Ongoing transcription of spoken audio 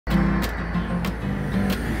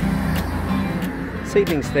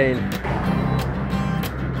seedling stand.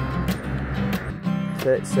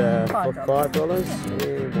 That's for $5.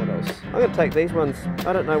 And what else? I'm going to take these ones.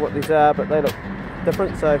 I don't know what these are, but they look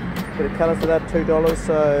different. So a bit of colours to that, $2.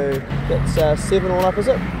 So that's 7 all up, is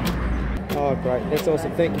it? Oh, great. That's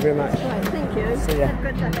awesome. Thank you very much. Right, thank you. See ya. Have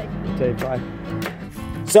a good day. You too. Bye.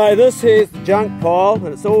 So this here's the junk pile, and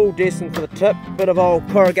it's all destined for the tip. Bit of old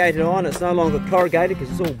corrugated iron. It's no longer corrugated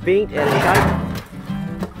because it's all bent out of shape.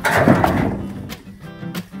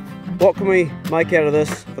 What can we make out of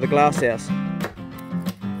this for the glass house?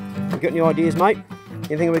 You got any ideas, mate?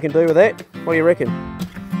 Anything we can do with that? What do you reckon?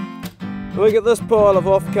 Look at this pile of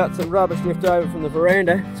offcuts and rubbish left over from the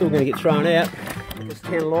veranda. It's all going to get thrown out. It's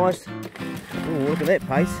tantalised. Oh, look at that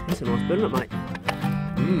pace. That's a nice bit, isn't it, mate?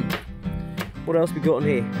 What else we got in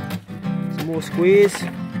here? Some more squares.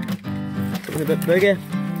 Something a bit bigger.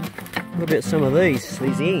 What about some of these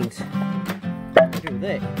ends? What do you do with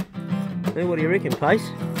that? Now, what do you reckon, Pace?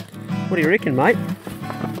 What do you reckon, mate?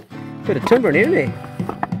 Bit of timber in here, isn't there?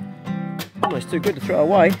 Almost too good to throw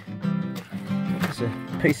away. Just a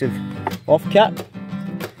piece of offcut.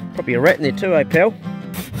 Probably a rat in there too, eh, pal?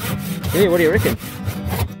 Yeah, what do you reckon?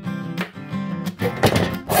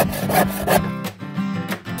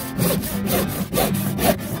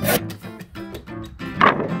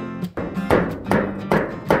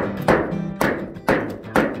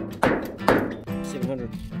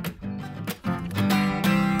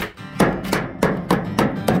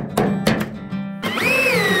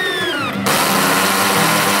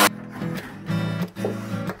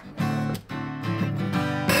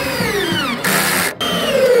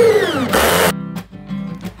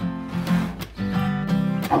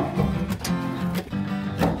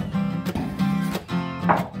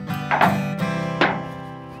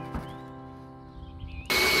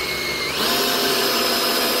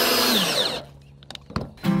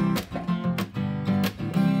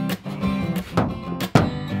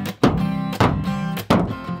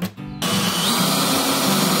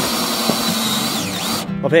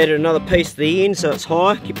 I've added another piece to the end so it's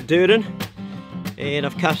high, keep the dirt in, and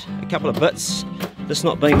I've cut a couple of bits, this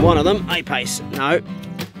not being one of them. Hey, Pace, no,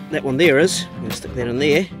 that one there is. I'm going to stick that in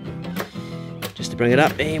there just to bring it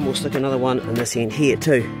up, and we'll stick another one in this end here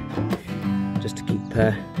too, just to keep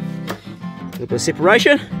a little bit of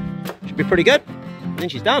separation. Should be pretty good, and then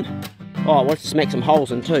she's done. Oh, I want to smack some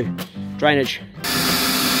holes in too, drainage.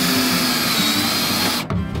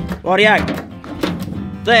 Rightio,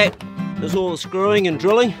 that is all the screwing and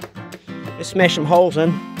drilling. Let's smash some holes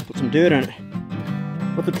in, put some dirt in it.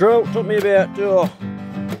 With the drill, it took me about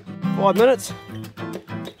 5 minutes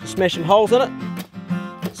to smash some holes in it.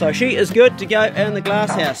 So she is good to go in the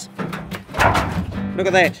glass house. Look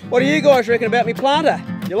at that. What do you guys reckon about me planter?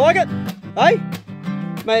 You like it? Hey?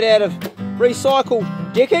 Made out of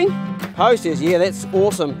recycled decking. Poe says, yeah, that's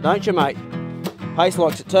awesome, don't you, mate? Pace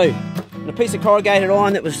likes it too. And a piece of corrugated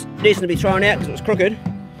iron that was destined to be thrown out because it was crooked.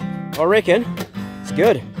 I reckon it's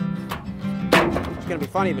good. It's going to be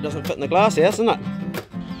funny if it doesn't fit in the glass house, isn't it?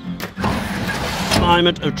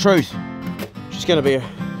 Moment of truth. She's going to be a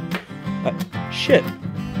shit.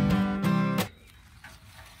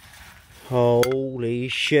 Holy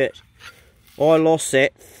shit. I lost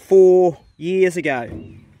that 4 years ago.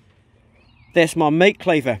 That's my meat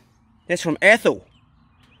cleaver. That's from Athol.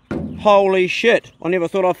 Holy shit. I never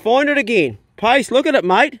thought I'd find it again. Pace, look at it,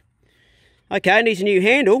 mate. Okay, it needs a new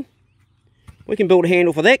handle. We can build a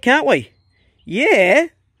handle for that, can't we? Yeah.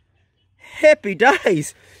 Happy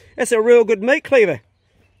days. That's a real good meat cleaver.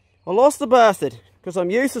 I lost the bastard because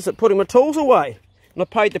I'm useless at putting my tools away. And I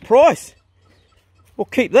paid the price. We'll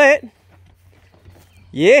keep that.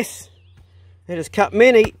 Yes. That has cut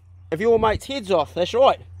many of your mates' heads off. That's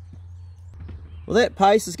right. Well, that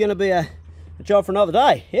Pace is going to be a job for another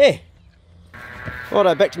day. Yeah.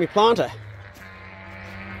 Righto, back to my planter.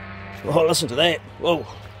 Oh, listen to that. Whoa.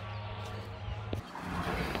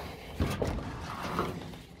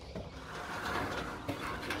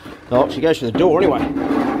 Oh, she goes through the door anyway.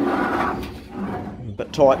 A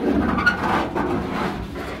bit tight.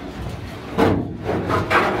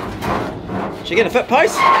 She get a fit,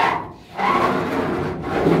 Pace?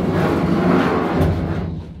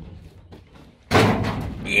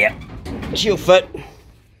 Yep, she'll fit.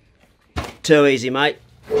 Too easy, mate.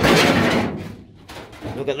 Look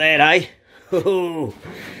at that, eh? What do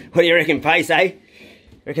you reckon, Pace, eh?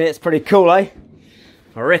 Reckon that's pretty cool, eh?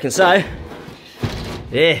 I reckon so.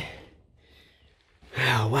 Yeah.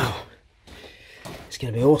 Oh, wow. It's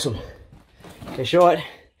going to be awesome. That's right.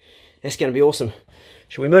 That's going to be awesome.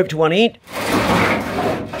 Shall we move to one end?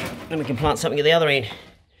 Then we can plant something at the other end.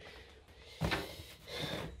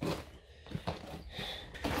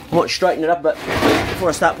 Might straighten it up a bit. before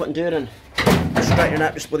I start putting dirt in. Straighten it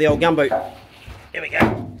up just with the old gumboot. There we go.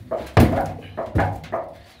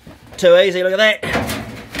 Too easy, look at that.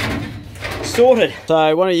 Sorted.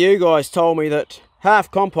 So one of you guys told me that half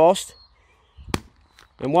compost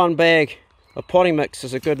and 1 bag of potting mix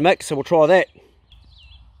is a good mix, so we'll try that.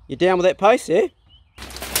 You down with that pace, yeah?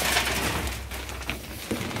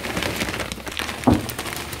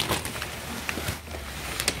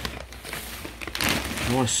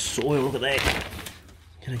 Nice soil, look at that.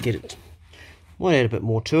 Gonna get it. Might add a bit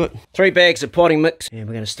more to it. 3 bags of potting mix, and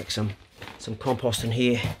we're gonna stick some compost in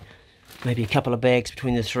here. Maybe a couple of bags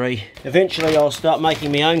between the 3. Eventually I'll start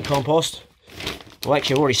making my own compost. Well,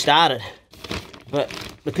 actually I've already started, but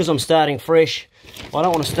because I'm starting fresh, I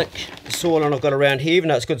don't want to stick the soil I've got around here, even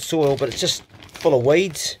though it's good soil, but it's just full of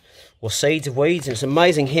weeds, or seeds of weeds, and it's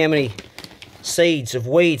amazing how many seeds of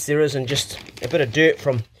weeds there is in just a bit of dirt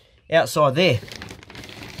from outside there.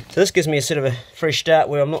 So this gives me a sort of a fresh start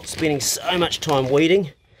where I'm not spending so much time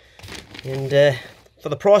weeding. And for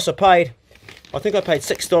the price I paid, I think I paid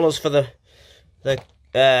 $6 for the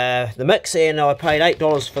mix, and I paid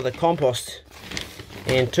 $8 for the compost.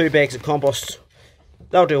 And 2 bags of compost,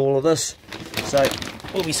 they'll do all of this. So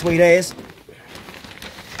it'll be sweet as.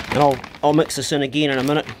 And I'll mix this in again in a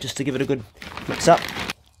minute just to give it a good mix up.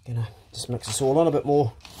 Gonna just mix this all on a bit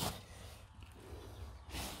more.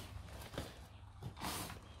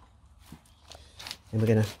 And we're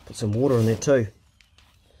going to put some water in there too.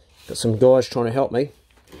 Got some guys trying to help me.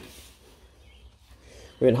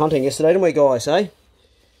 We went hunting yesterday, didn't we guys, eh?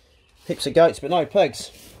 Heaps of goats, but no pigs.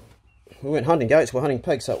 We weren't hunting goats, we were hunting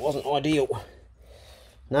pigs, so it wasn't ideal.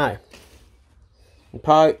 No. And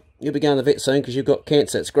Poe, you'll be going to the vet soon because you've got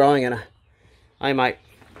cancer. It's growing in her. Hey mate,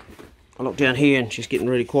 I look down here and she's getting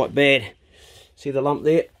really quite bad. See the lump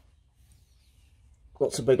there?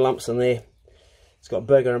 Lots of big lumps in there. It's got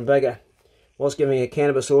bigger and bigger. I was giving her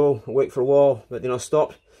cannabis oil, it worked for a while, but then I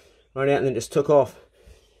stopped, ran out and then it just took off.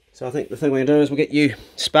 So I think the thing we're going to do is we'll get you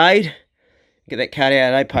spayed, get that cut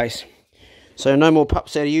out, eh, Pace? So no more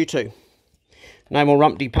pups out of you two. No more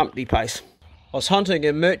rumpty-pumpty, Pace. I was hunting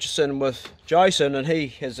in Murchison with Jason, and he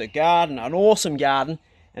has a garden, an awesome garden,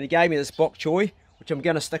 and he gave me this bok choy, which I'm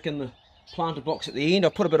going to stick in the planter box at the end. I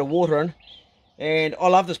put a bit of water in, and I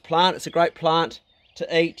love this plant. It's a great plant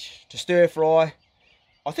to eat, to stir fry.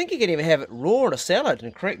 I think you can even have it raw in a salad,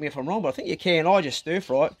 and correct me if I'm wrong, but I think you can. I just stir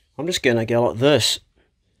fry it. I'm just going to go like this.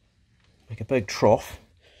 Make a big trough.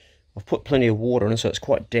 I've put plenty of water in, so it's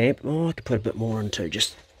quite damp. Oh, I could put a bit more in too,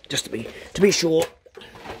 just to be sure.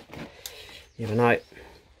 You never know.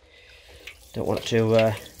 Don't want it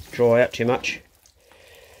to dry out too much.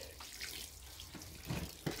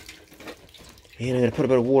 And I'm going to put a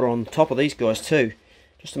bit of water on top of these guys too,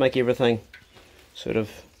 just to make everything sort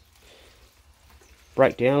of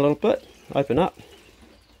break down a little bit, open up.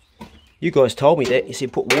 You guys told me that. You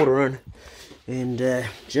said put water in, and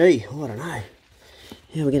gee, I don't know how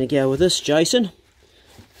we're going to go with this, Jason.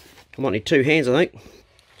 I might need 2 hands, I think.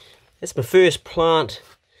 That's my first plant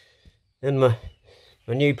in my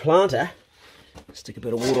new planter. Stick a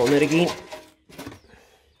bit of water on that again,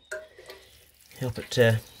 help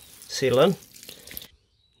it settle in.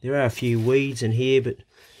 There are a few weeds in here, but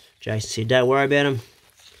Jason said don't worry about them.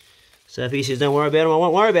 So if he says don't worry about them, I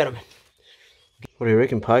won't worry about them. What do you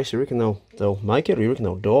reckon, Pace? You reckon they'll make it, or you reckon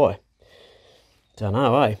they'll die? Don't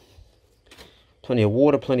know, eh? Plenty of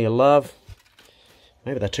water, plenty of love.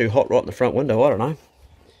 Maybe they're too hot right in the front window, I don't know.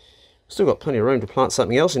 Still got plenty of room to plant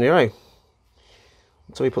something else in there, eh?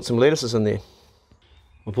 So we put some lettuces in there.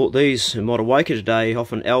 I bought these in Motueka today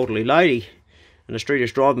off an elderly lady in the street.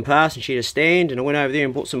 Just driving past, and she had a stand, and I went over there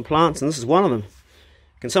and bought some plants, and this is one of them.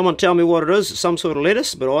 Can someone tell me what it is? It's some sort of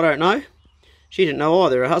lettuce, but I don't know. She didn't know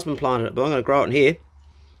either. Her husband planted it, but I'm going to grow it in here.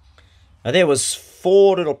 Now, there was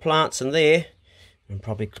 4 little plants in there, and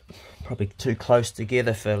probably too close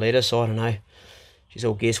together for lettuce. I don't know. She's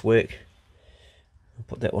all guesswork. I'll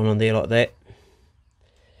put that one on there like that.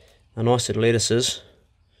 They're nice little lettuces.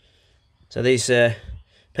 So these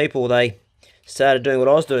people, they started doing what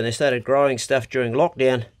I was doing. They started growing stuff during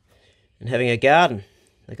lockdown and having a garden.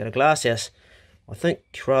 They got a glass house. I think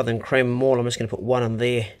rather than cram them all, I'm just going to put 1 in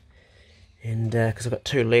there, and because I've got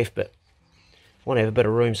 2 left, but I want to have a bit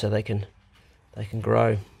of room so they can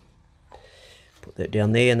grow. Put that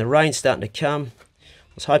down there, and the rain's starting to come.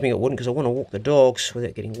 I was hoping it wouldn't because I want to walk the dogs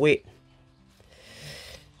without getting wet.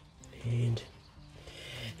 And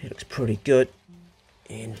that looks pretty good.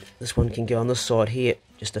 And this one can go on this side here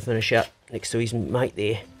just to finish up next to his mate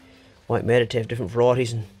there. Won't matter to have different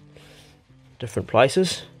varieties in different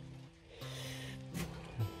places.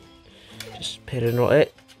 Just pat it in like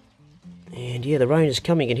that. And yeah, the rain is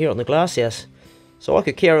coming. You can hear it on the glass house. So I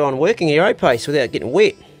could carry on working here, eh, Pace, without getting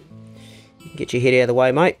wet. You can get your head out of the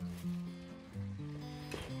way, mate.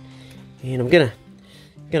 And I'm gonna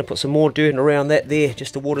put some more dirt around that there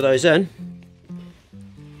just to water those in.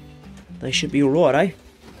 They should be alright, eh?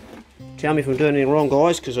 Tell me if I'm doing anything wrong,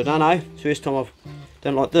 guys, because I don't know. First time I've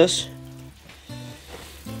done like this.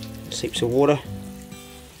 Heaps of water.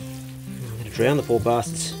 I'm going to drown the poor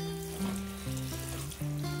bastards.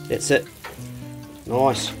 That's it.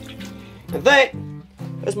 Nice. And that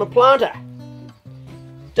is my planter.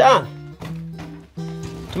 Done.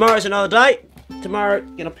 Tomorrow's another day. Tomorrow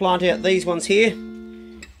I'm going to plant out these ones here.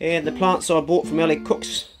 And the plants I bought from Alec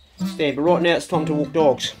Cook's stand. But right now it's time to walk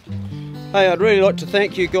dogs. Hey, I'd really like to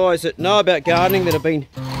thank you guys that know about gardening, that have been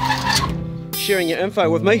sharing your info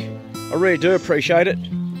with me. I really do appreciate it.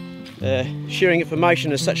 Sharing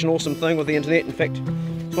information is such an awesome thing with the internet. In fact,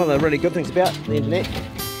 it's one of the really good things about the internet.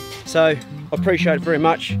 So I appreciate it very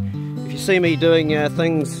much. If you see me doing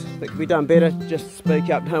things that could be done better, just speak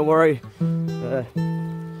up, don't worry.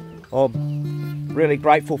 I'm really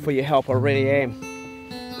grateful for your help, I really am.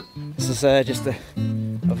 This is just a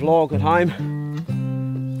vlog at home.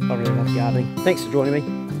 I really love gardening. Thanks for joining me.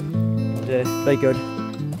 And, be good.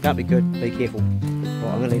 Can't be good, be careful.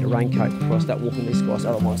 Right, I'm going to need a raincoat before I start walking these guys,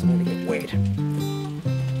 otherwise I'm going to get wet.